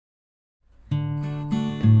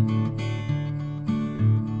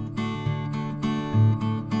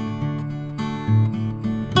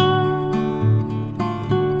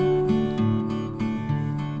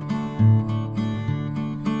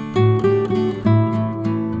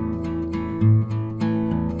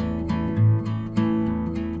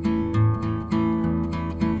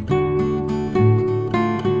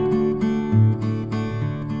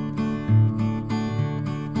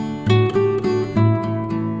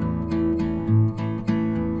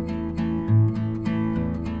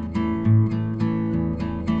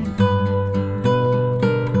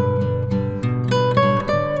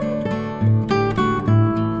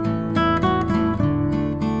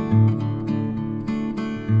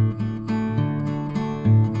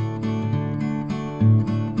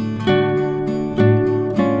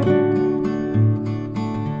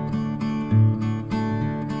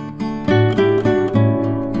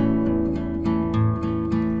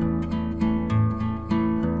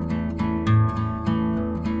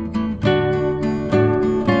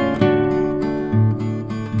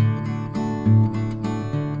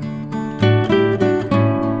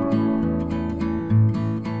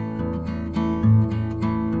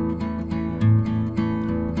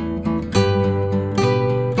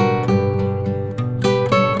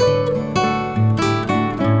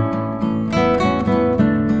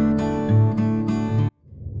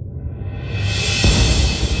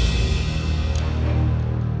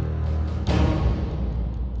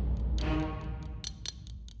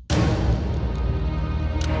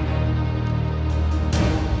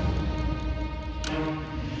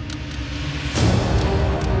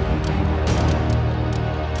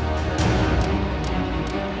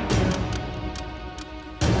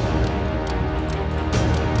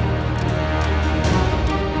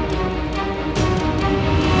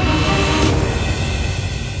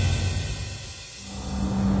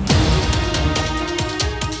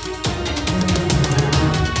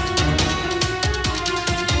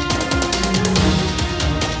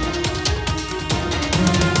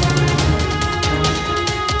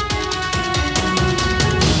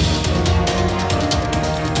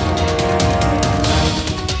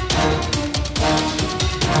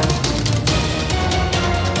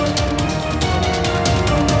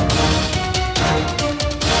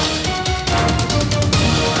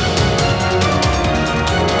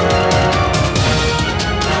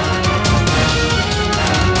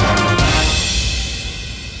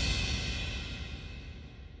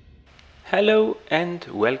Hello and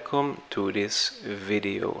welcome to this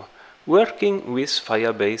video. Working with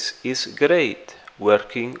Firebase is great.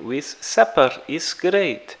 Working with Sapper is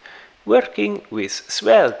great. Working with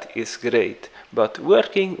Svelte is great. But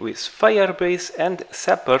working with Firebase and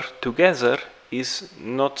Sapper together is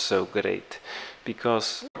not so great,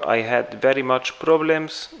 because I had very much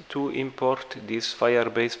problems to import this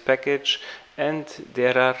Firebase package, and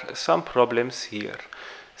there are some problems here.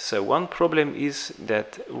 So one problem is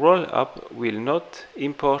that Rollup will not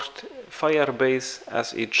import Firebase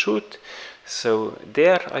as it should. So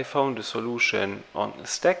there I found a solution on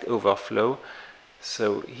Stack Overflow.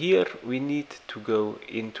 So here we need to go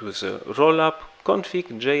into the Rollup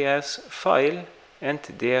config.js file, and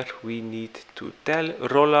there we need to tell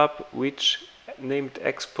Rollup which named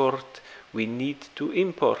export we need to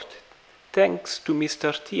import. Thanks to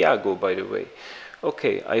Mr. Tiago, by the way.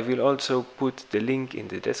 Okay, I will also put the link in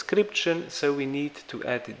the description. So we need to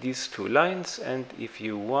add these two lines, and if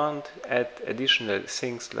you want add additional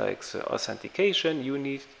things like the authentication, you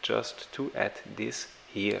need just to add this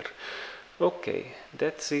here. Okay,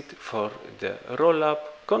 that's it for the Rollup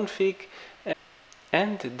config.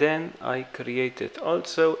 And then I created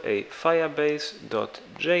also a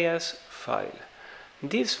firebase.js file.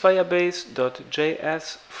 This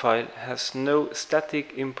firebase.js file has no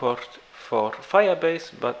static import for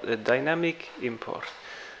Firebase, but a dynamic import.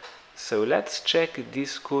 So let's check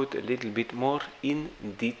this code a little bit more in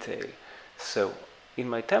detail. So in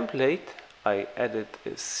my template I added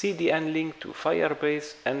a CDN link to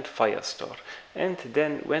Firebase and Firestore, and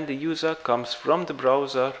then when the user comes from the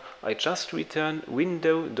browser I just return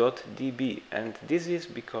window.db, and this is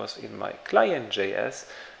because in my client.js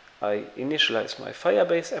I initialize my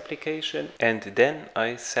Firebase application and then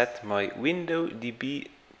I set my window.db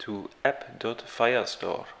to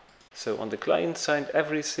app.firestore. So on the client side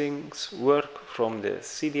everything's work from the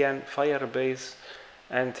CDN Firebase,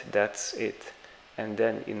 and that's it. And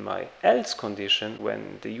then in my else condition,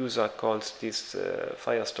 when the user calls this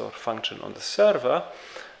Firestore function on the server,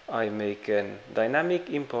 I make a dynamic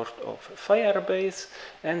import of Firebase,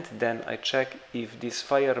 and then I check if this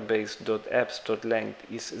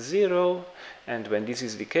firebase.apps.length is 0, and when this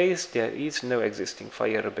is the case there is no existing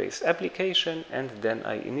Firebase application, and then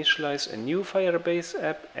I initialize a new Firebase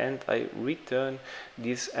app and I return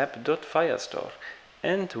this app.firestore.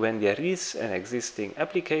 And when there is an existing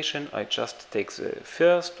application I just take the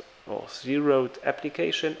first or zeroed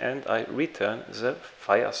application and I return the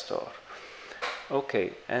Firestore.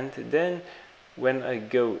 Okay, and then when I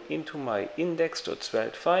go into my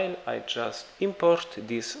index.svelte file, I just import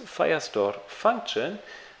this Firestore function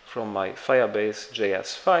from my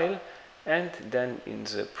Firebase.js file, and then in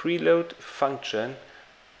the preload function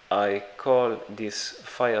I call this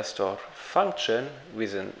Firestore function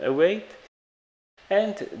with an await,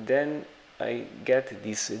 and then I get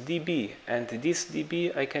this DB, and this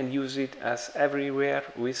DB I can use it as everywhere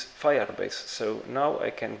with Firebase. So now I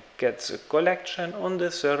can get the collection on the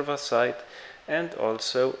server side and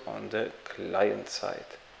also on the client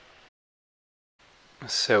side.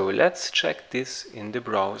 So let's check this in the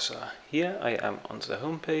browser. Here I am on the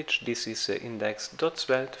home page. This is the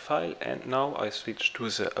index.svelte file, and now I switch to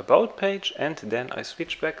the about page, and then I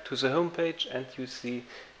switch back to the home page, and you see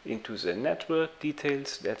into the network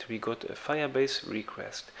details that we got a Firebase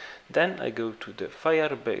request. Then I go to the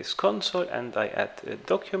Firebase console and I add a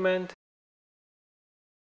document,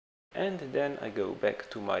 and then I go back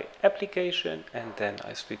to my application, and then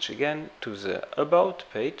I switch again to the about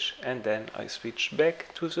page, and then I switch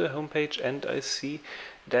back to the home page, and I see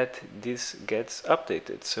that this gets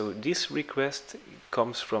updated. So this request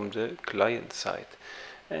comes from the client side.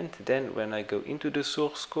 And then when I go into the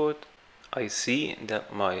source code I see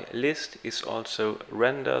that my list is also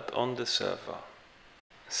rendered on the server.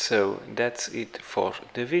 So that's it for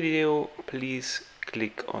the video. Please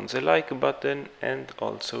click on the like button and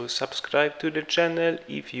also subscribe to the channel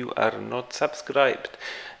if you are not subscribed.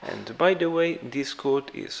 And by the way, this code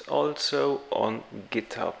is also on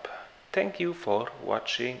Github. Thank you for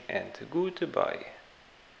watching and goodbye.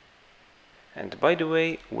 And by the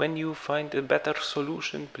way, when you find a better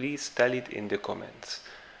solution, please tell it in the comments.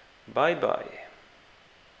 Bye bye.